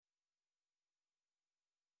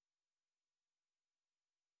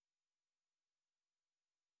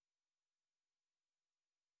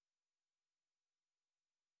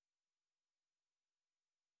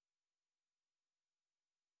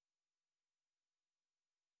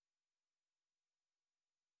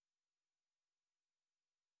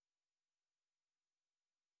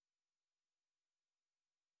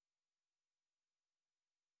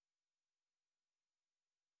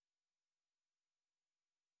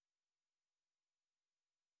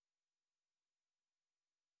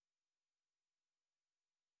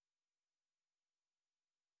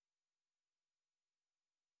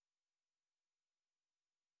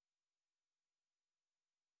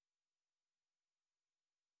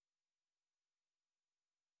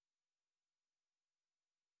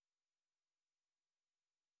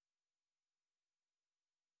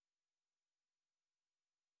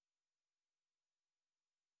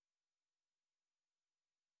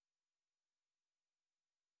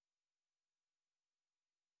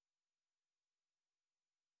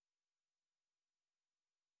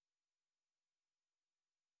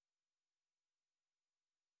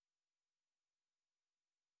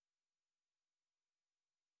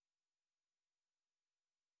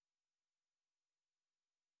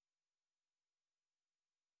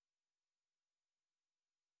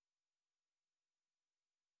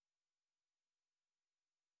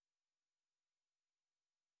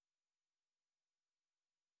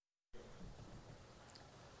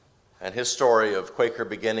and his story of Quaker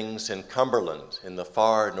beginnings in Cumberland in the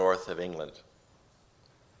far north of England.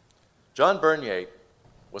 John Bernier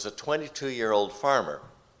was a 22-year-old farmer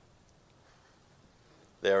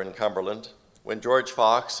there in Cumberland when George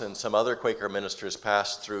Fox and some other Quaker ministers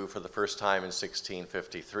passed through for the first time in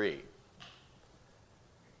 1653.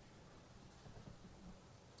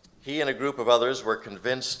 He and a group of others were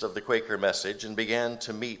convinced of the Quaker message and began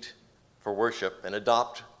to meet for worship and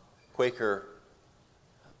adopt Quaker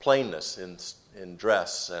plainness in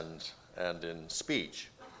dress and in speech.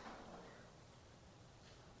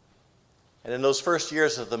 And in those first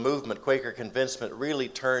years of the movement, Quaker convincement really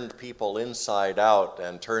turned people inside out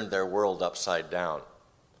and turned their world upside down.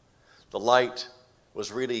 The light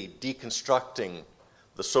was really deconstructing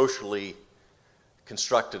the socially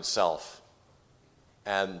constructed self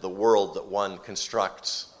and the world that one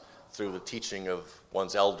constructs through the teaching of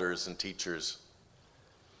one's elders and teachers,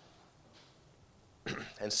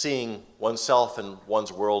 and seeing oneself and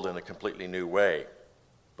one's world in a completely new way.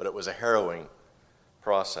 But it was a harrowing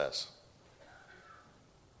process.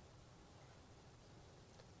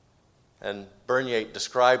 And Bernier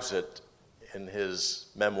describes it in his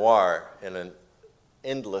memoir in an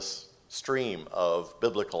endless stream of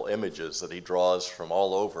biblical images that he draws from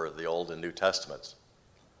all over the Old and New Testaments.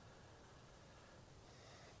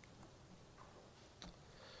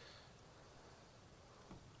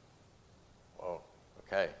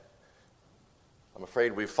 Okay. I'm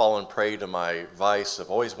afraid we've fallen prey to my vice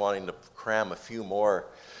of always wanting to cram a few more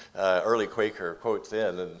early Quaker quotes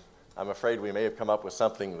in, and I'm afraid we may have come up with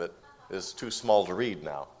something that is too small to read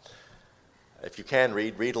now. If you can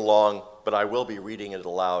read along, but I will be reading it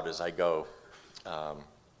aloud as I go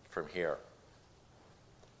from here.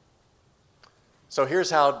 So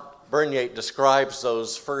here's how Bernier describes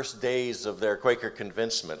those first days of their Quaker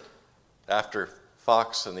convincement after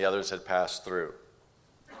Fox and the others had passed through.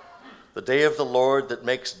 The day of the Lord that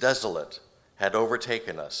makes desolate had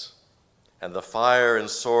overtaken us, and the fire and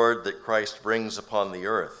sword that Christ brings upon the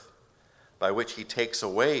earth, by which he takes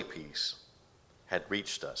away peace, had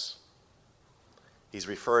reached us. He's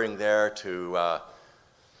referring there to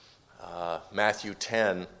Matthew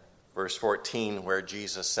 10, verse 14, where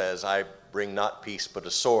Jesus says, I bring not peace but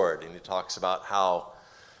a sword. And he talks about how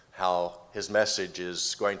his message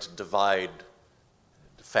is going to divide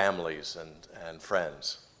families and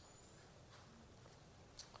friends.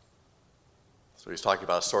 So he's talking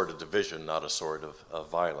about a sword of division, not a sword of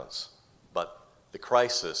violence. But the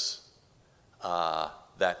crisis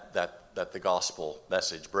that the gospel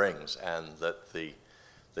message brings, and that the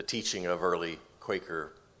teaching of early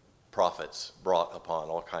Quaker prophets brought upon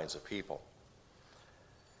all kinds of people.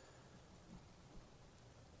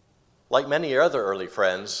 Like many other early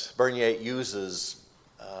friends, Bernier uses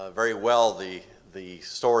very well the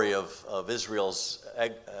story of Israel's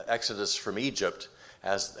exodus from Egypt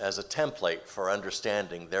as a template for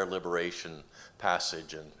understanding their liberation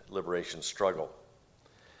passage and liberation struggle.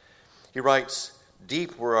 He writes,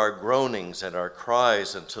 Deep were our groanings and our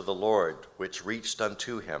cries unto the Lord, which reached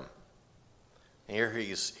unto him. And here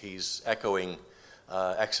he's echoing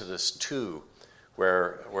Exodus 2,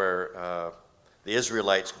 where the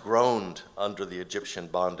Israelites groaned under the Egyptian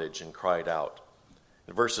bondage and cried out.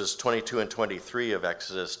 In verses 22 and 23 of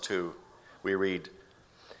Exodus 2, we read,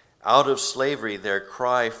 Out of slavery their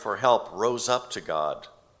cry for help rose up to God,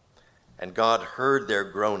 and God heard their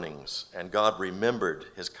groanings, and God remembered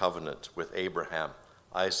his covenant with Abraham,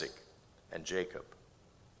 Isaac, and Jacob.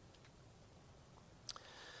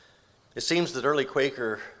 It seems that early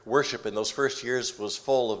Quaker worship in those first years was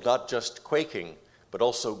full of not just quaking, but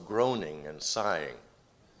also groaning and sighing.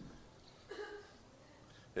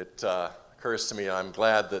 It occurs to me, I'm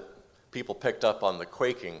glad that people picked up on the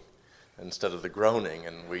quaking instead of the groaning,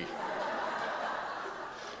 and we're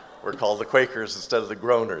called the Quakers instead of the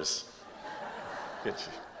groaners. Can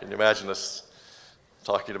you imagine us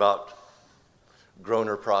talking about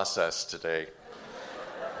groaner process today?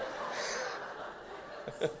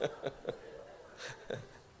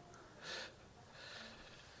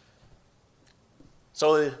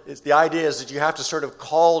 So the idea is that you have to sort of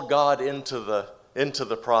call God into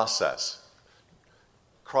the process.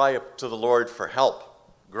 Cry up to the Lord for help.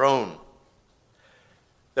 Groan.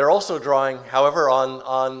 They're also drawing, however,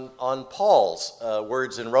 on Paul's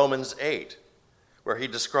words in Romans 8, where he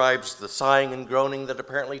describes the sighing and groaning that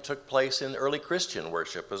apparently took place in early Christian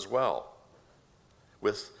worship as well,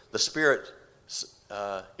 with the Spirit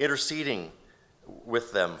interceding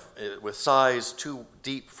with them, with sighs too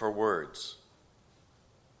deep for words.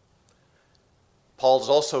 Paul's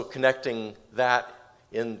also connecting that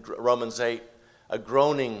in Romans 8, a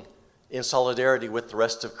groaning in solidarity with the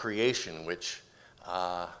rest of creation, which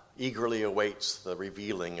eagerly awaits the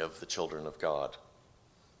revealing of the children of God.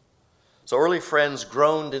 So early friends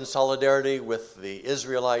groaned in solidarity with the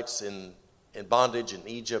Israelites in bondage in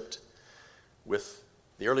Egypt, with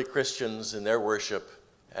the early Christians in their worship,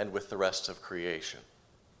 and with the rest of creation,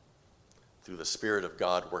 through the Spirit of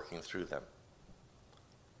God working through them.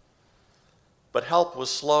 But help was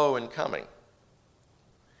slow in coming.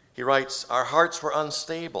 He writes, "Our hearts were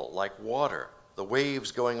unstable like water, the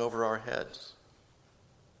waves going over our heads."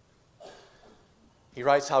 He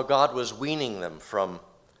writes how God was weaning them from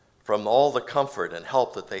all the comfort and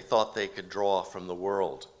help that they thought they could draw from the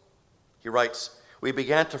world. He writes, "We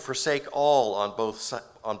began to forsake all on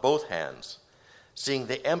both hands, seeing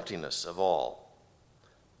the emptiness of all,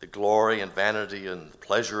 the glory and vanity and the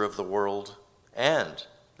pleasure of the world, and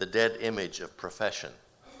the dead image of profession,"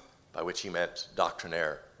 by which he meant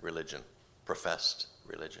doctrinaire religion, professed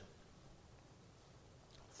religion,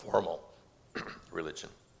 formal religion.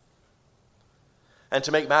 And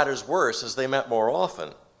to make matters worse, as they met more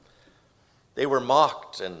often, they were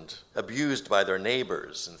mocked and abused by their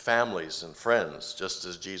neighbors and families and friends, just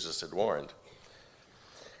as Jesus had warned.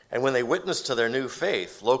 And when they witnessed to their new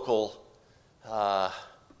faith, local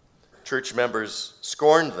church members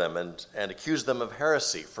scorned them and accused them of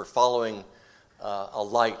heresy for following a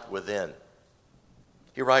light within.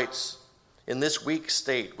 He writes, "In this weak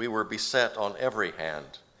state we were beset on every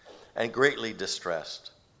hand and greatly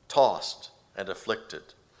distressed, tossed and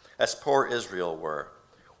afflicted, as poor Israel were,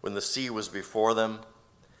 when the sea was before them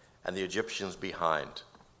and the Egyptians behind,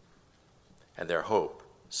 and their hope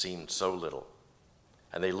seemed so little,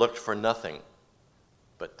 and they looked for nothing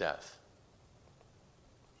but death."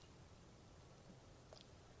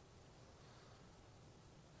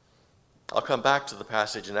 I'll come back to the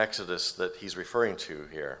passage in Exodus that he's referring to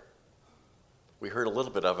here. We heard a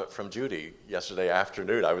little bit of it from Judy yesterday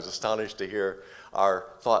afternoon. I was astonished to hear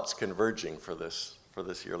our thoughts converging for this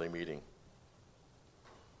yearly meeting.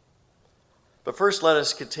 But first, let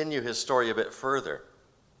us continue his story a bit further.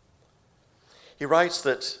 He writes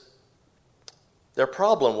that their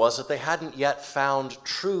problem was that they hadn't yet found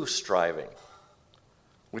true striving,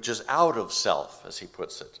 which is out of self, as he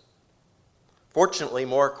puts it. Fortunately,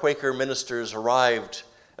 more Quaker ministers arrived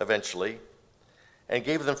eventually and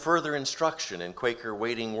gave them further instruction in Quaker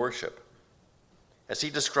waiting worship. As he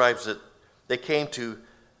describes it, they came to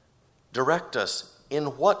direct us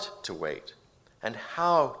in what to wait and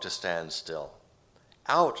how to stand still,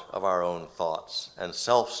 out of our own thoughts and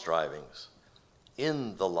self-strivings,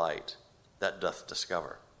 in the light that doth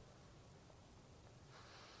discover.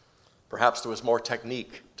 Perhaps there was more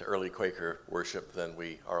technique to early Quaker worship than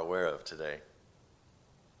we are aware of today.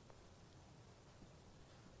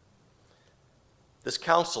 This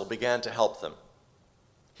counsel began to help them.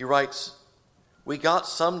 He writes, "We got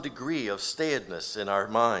some degree of staidness in our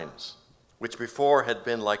minds, which before had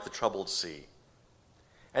been like the troubled sea.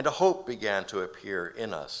 And a hope began to appear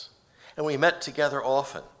in us, and we met together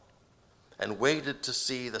often and waited to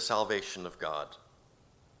see the salvation of God.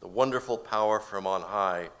 The wonderful power from on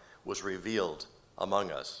high was revealed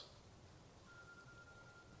among us."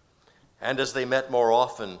 And as they met more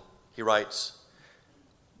often, he writes,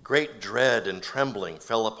 "Great dread and trembling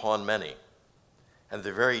fell upon many, and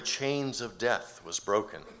the very chains of death was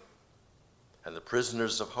broken, and the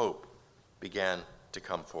prisoners of hope began to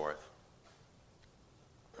come forth."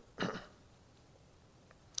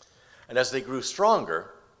 And as they grew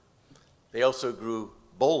stronger, they also grew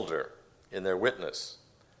bolder in their witness.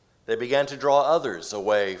 They began to draw others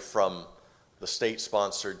away from the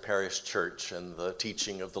state-sponsored parish church and the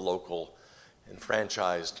teaching of the local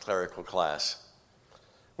enfranchised clerical class,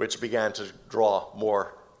 which began to draw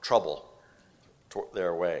more trouble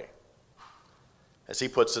their way. As he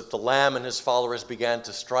puts it, the Lamb and his followers began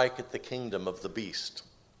to strike at the kingdom of the beast,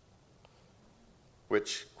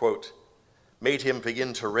 which, quote, "made him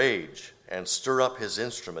begin to rage and stir up his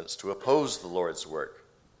instruments to oppose the Lord's work.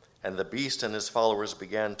 And the beast and his followers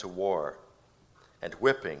began to war, and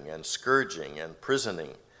whipping and scourging and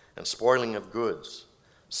prisoning and spoiling of goods,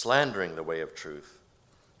 slandering the way of truth,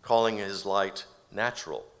 calling his light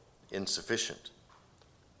natural, insufficient,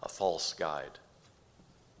 a false guide."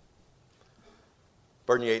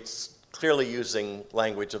 Bernier's clearly using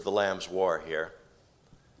language of the Lamb's War here,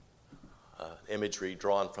 imagery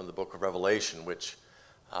drawn from the book of Revelation, which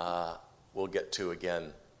we'll get to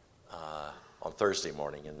again on Thursday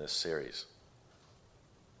morning in this series.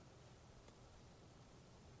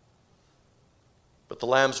 But the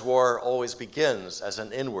Lamb's War always begins as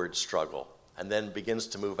an inward struggle and then begins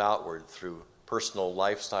to move outward through personal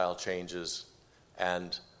lifestyle changes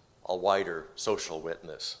and a wider social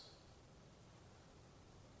witness.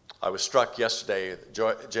 I was struck yesterday,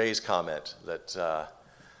 Jay's comment, that the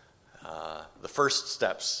first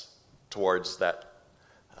steps towards that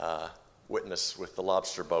witness with the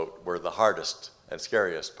lobster boat were the hardest and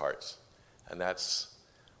scariest parts. And that's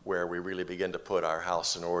where we really begin to put our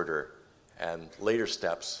house in order. And later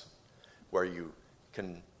steps where you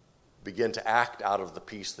can begin to act out of the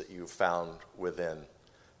peace that you've found within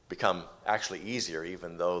become actually easier,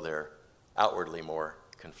 even though they're outwardly more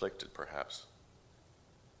conflicted, perhaps.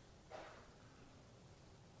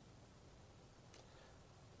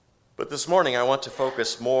 But this morning I want to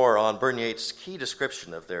focus more on Bernier's key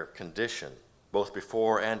description of their condition, both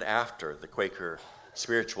before and after the Quaker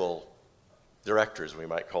spiritual directors, we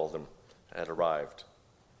might call them, had arrived.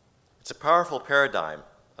 It's a powerful paradigm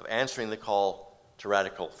of answering the call to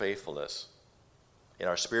radical faithfulness in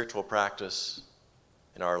our spiritual practice,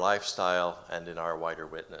 in our lifestyle, and in our wider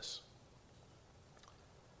witness.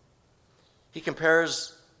 He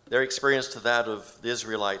compares their experience to that of the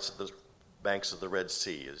Israelites at the banks of the Red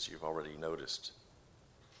Sea, as you've already noticed.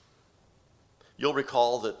 You'll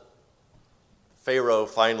recall that Pharaoh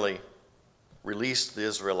finally released the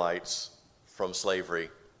Israelites from slavery.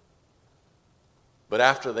 But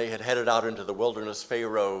after they had headed out into the wilderness,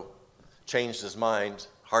 Pharaoh changed his mind,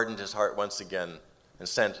 hardened his heart once again, and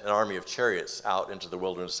sent an army of chariots out into the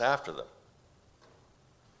wilderness after them.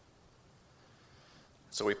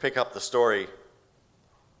 So we pick up the story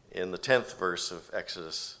in the 10th verse of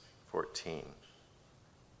Exodus 14.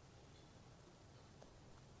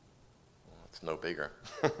 It's no bigger.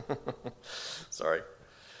 Sorry.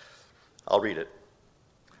 I'll read it.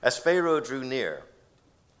 As Pharaoh drew near,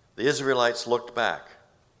 the Israelites looked back,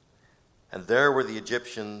 and there were the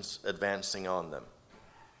Egyptians advancing on them.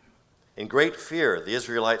 In great fear, the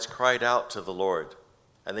Israelites cried out to the Lord,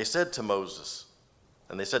 and they said to Moses,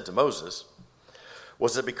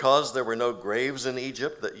 "Was it because there were no graves in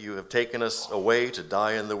Egypt that you have taken us away to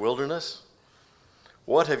die in the wilderness?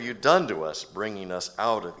 What have you done to us, bringing us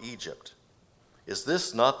out of Egypt? Is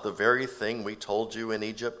this not the very thing we told you in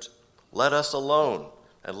Egypt? Let us alone,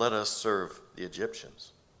 and let us serve the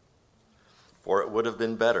Egyptians. For it would have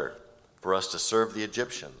been better for us to serve the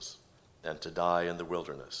Egyptians than to die in the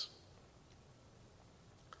wilderness."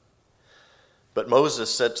 But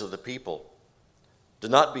Moses said to the people, "Do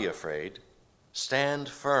not be afraid. Stand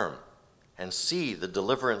firm and see the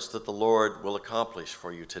deliverance that the Lord will accomplish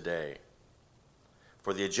for you today.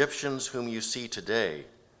 For the Egyptians whom you see today,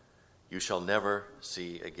 you shall never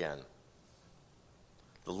see again.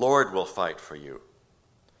 The Lord will fight for you.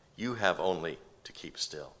 You have only to keep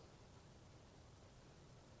still."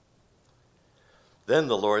 Then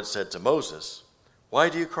the Lord said to Moses, "Why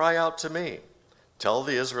do you cry out to me? Tell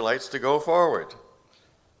the Israelites to go forward.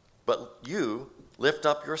 But you lift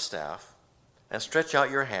up your staff and stretch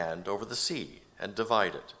out your hand over the sea and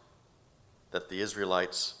divide it, that the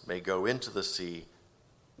Israelites may go into the sea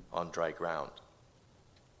on dry ground."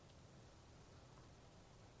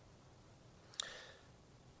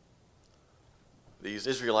 These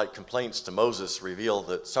Israelite complaints to Moses reveal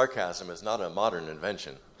that sarcasm is not a modern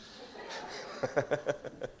invention.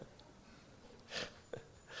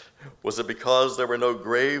 Was it because there were no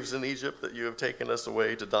graves in Egypt that you have taken us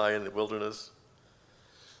away to die in the wilderness?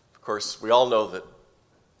 Of course, we all know that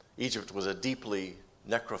Egypt was a deeply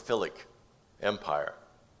necrophilic empire.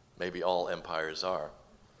 Maybe all empires are.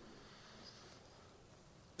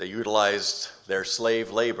 They utilized their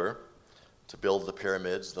slave labor to build the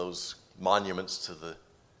pyramids, those monuments to the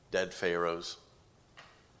dead pharaohs.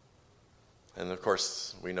 And of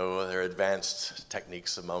course, we know their advanced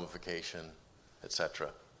techniques of mummification,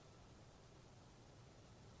 etc.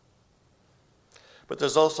 But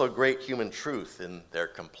there's also great human truth in their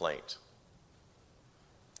complaint.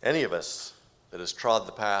 Any of us that has trod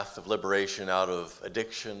the path of liberation out of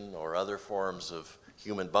addiction or other forms of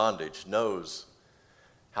human bondage knows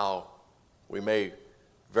how we may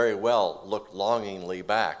very well look longingly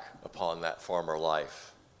back upon that former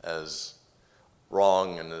life as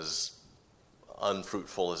wrong and as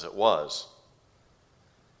unfruitful as it was,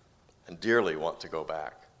 and dearly want to go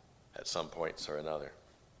back at some points or another.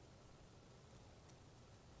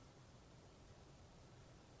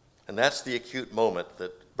 And that's the acute moment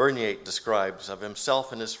that Bernier describes of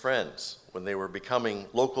himself and his friends when they were becoming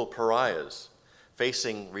local pariahs,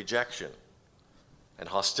 facing rejection and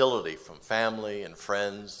hostility from family and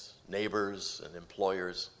friends, neighbors and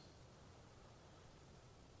employers.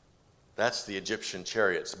 That's the Egyptian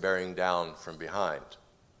chariots bearing down from behind.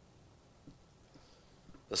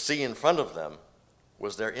 The sea in front of them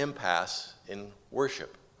was their impasse in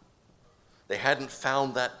worship. They hadn't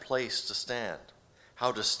found that place to stand,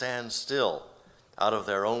 how to stand still out of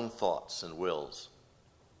their own thoughts and wills.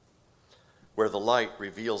 where the light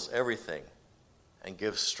reveals everything and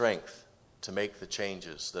gives strength to make the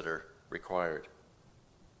changes that are required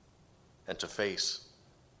and to face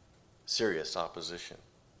serious opposition.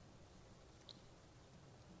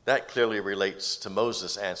 That clearly relates to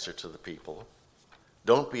Moses' answer to the people.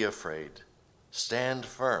 Don't be afraid. Stand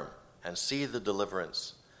firm and see the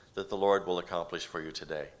deliverance that the Lord will accomplish for you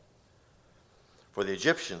today. For the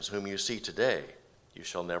Egyptians whom you see today, you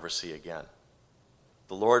shall never see again.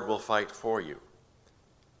 The Lord will fight for you,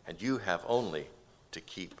 and you have only to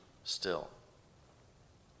keep still.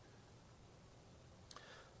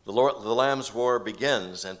 The Lamb's war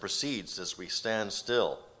begins and proceeds as we stand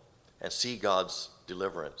still and see God's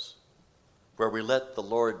deliverance, where we let the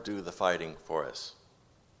Lord do the fighting for us.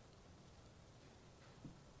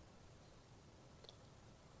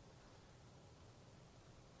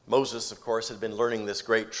 Moses, of course, had been learning this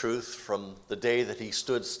great truth from the day that he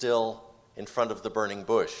stood still in front of the burning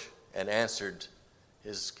bush and answered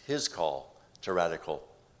his call to radical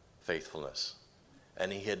faithfulness.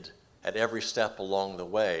 And he had, at every step along the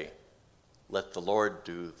way, let the Lord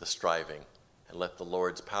do the striving and let the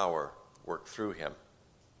Lord's power work through him.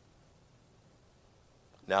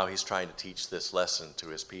 Now he's trying to teach this lesson to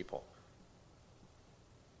his people.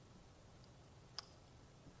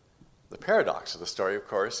 The paradox of the story, of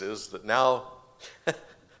course, is that now,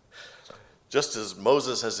 just as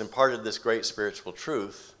Moses has imparted this great spiritual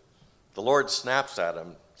truth, the Lord snaps at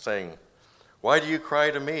him, saying, "Why do you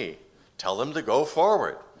cry to me? Tell them to go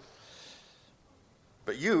forward.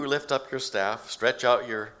 But you lift up your staff, stretch out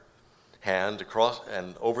your hand across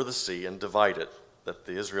and over the sea and divide it, that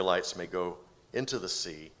the Israelites may go into the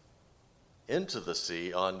sea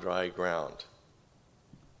on dry ground."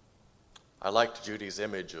 I liked Judy's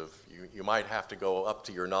image of you might have to go up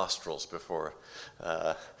to your nostrils before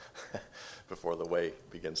before the way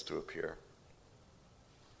begins to appear.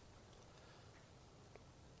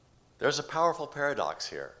 There's a powerful paradox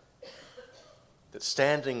here, that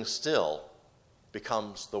standing still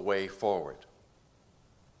becomes the way forward.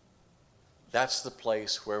 That's the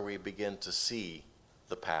place where we begin to see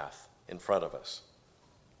the path in front of us.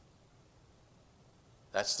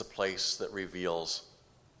 That's the place that reveals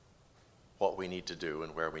what we need to do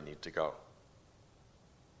and where we need to go.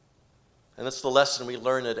 And it's the lesson we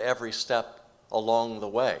learn at every step along the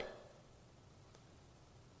way.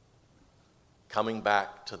 Coming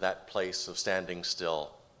back to that place of standing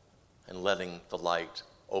still and letting the light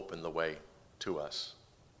open the way to us.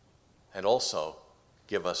 And also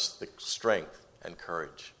give us the strength and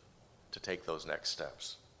courage to take those next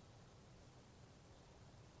steps.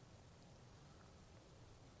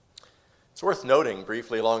 It's worth noting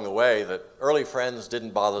briefly along the way that early friends didn't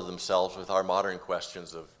bother themselves with our modern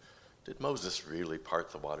questions of, did Moses really part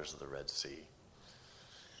the waters of the Red Sea?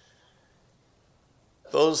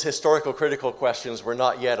 Those historical critical questions were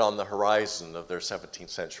not yet on the horizon of their 17th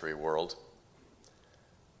century world.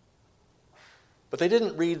 But they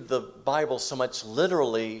didn't read the Bible so much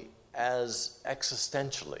literally as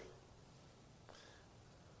existentially.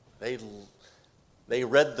 They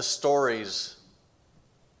read the stories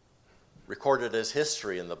recorded as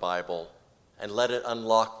history in the Bible and let it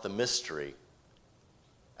unlock the mystery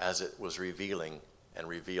as it was revealing and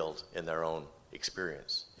revealed in their own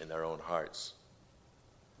experience, in their own hearts.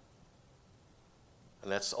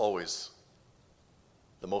 And that's always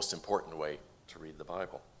the most important way to read the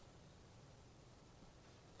Bible.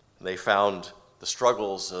 And they found the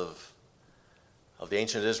struggles of the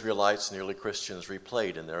ancient Israelites and the early Christians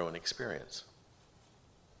replayed in their own experience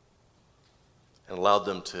and allowed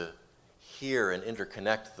them to hear and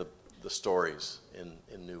interconnect the stories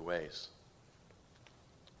in new ways.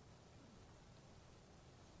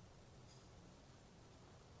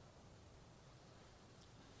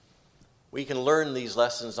 We can learn these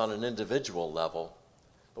lessons on an individual level,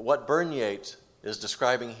 but what Bernier is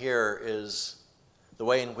describing here is the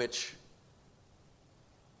way in which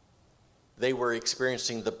they were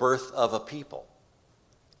experiencing the birth of a people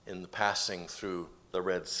in the passing through the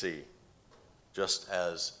Red Sea, just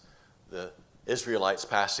as the Israelites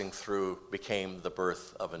passing through became the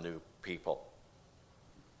birth of a new people.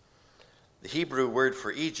 The Hebrew word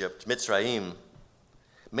for Egypt, Mitzrayim,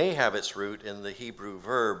 may have its root in the Hebrew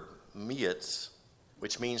verb miyatz,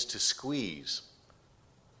 which means to squeeze,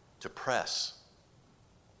 to press.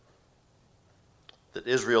 That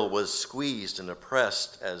Israel was squeezed and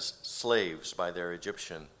oppressed as slaves by their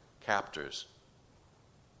Egyptian captors.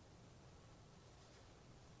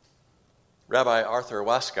 Rabbi Arthur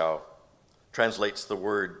Waskow translates the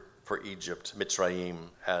word for Egypt, Mitzrayim,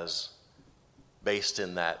 as based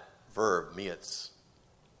in that verb, miyatz,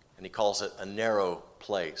 and he calls it a narrow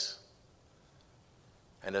place.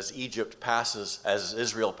 And as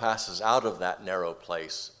Israel passes out of that narrow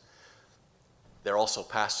place, they're also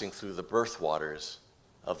passing through the birth waters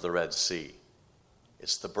of the Red Sea.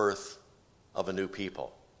 It's the birth of a new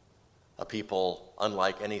people, a people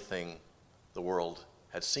unlike anything the world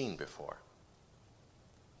had seen before.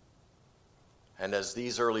 And as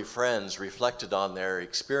these early friends reflected on their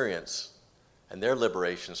experience and their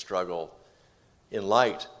liberation struggle in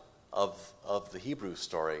light of the Hebrew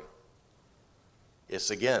story, it's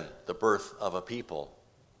again the birth of a people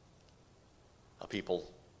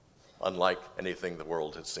unlike anything the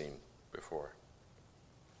world had seen before.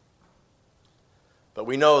 But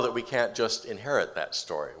we know that we can't just inherit that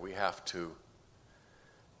story. We have to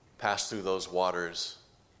pass through those waters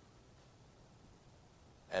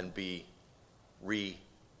and be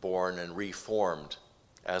reborn and reformed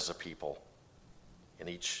as a people in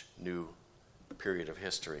each new period of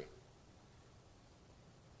history.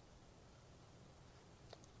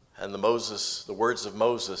 And the words of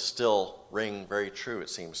Moses still ring very true, it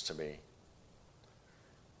seems to me.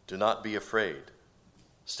 Do not be afraid.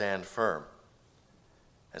 Stand firm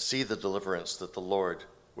and see the deliverance that the Lord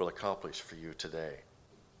will accomplish for you today.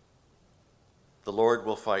 The Lord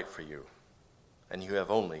will fight for you, and you have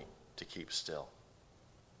only to keep still.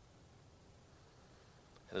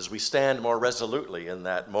 And as we stand more resolutely in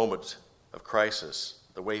that moment of crisis,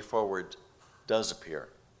 the way forward does appear.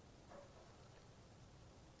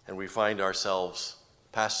 And we find ourselves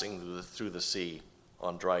passing through the sea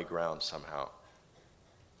on dry ground somehow.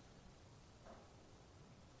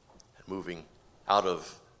 And moving out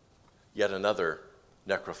of yet another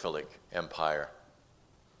necrophilic empire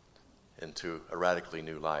into a radically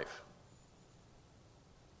new life.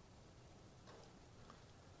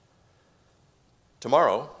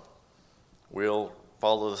 Tomorrow, we'll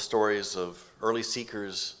follow the stories of early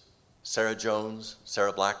seekers Sarah Jones,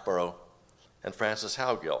 Sarah Blackborough, and Frances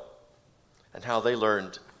Howgill, and how they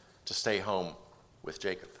learned to stay home with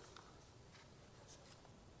Jacob.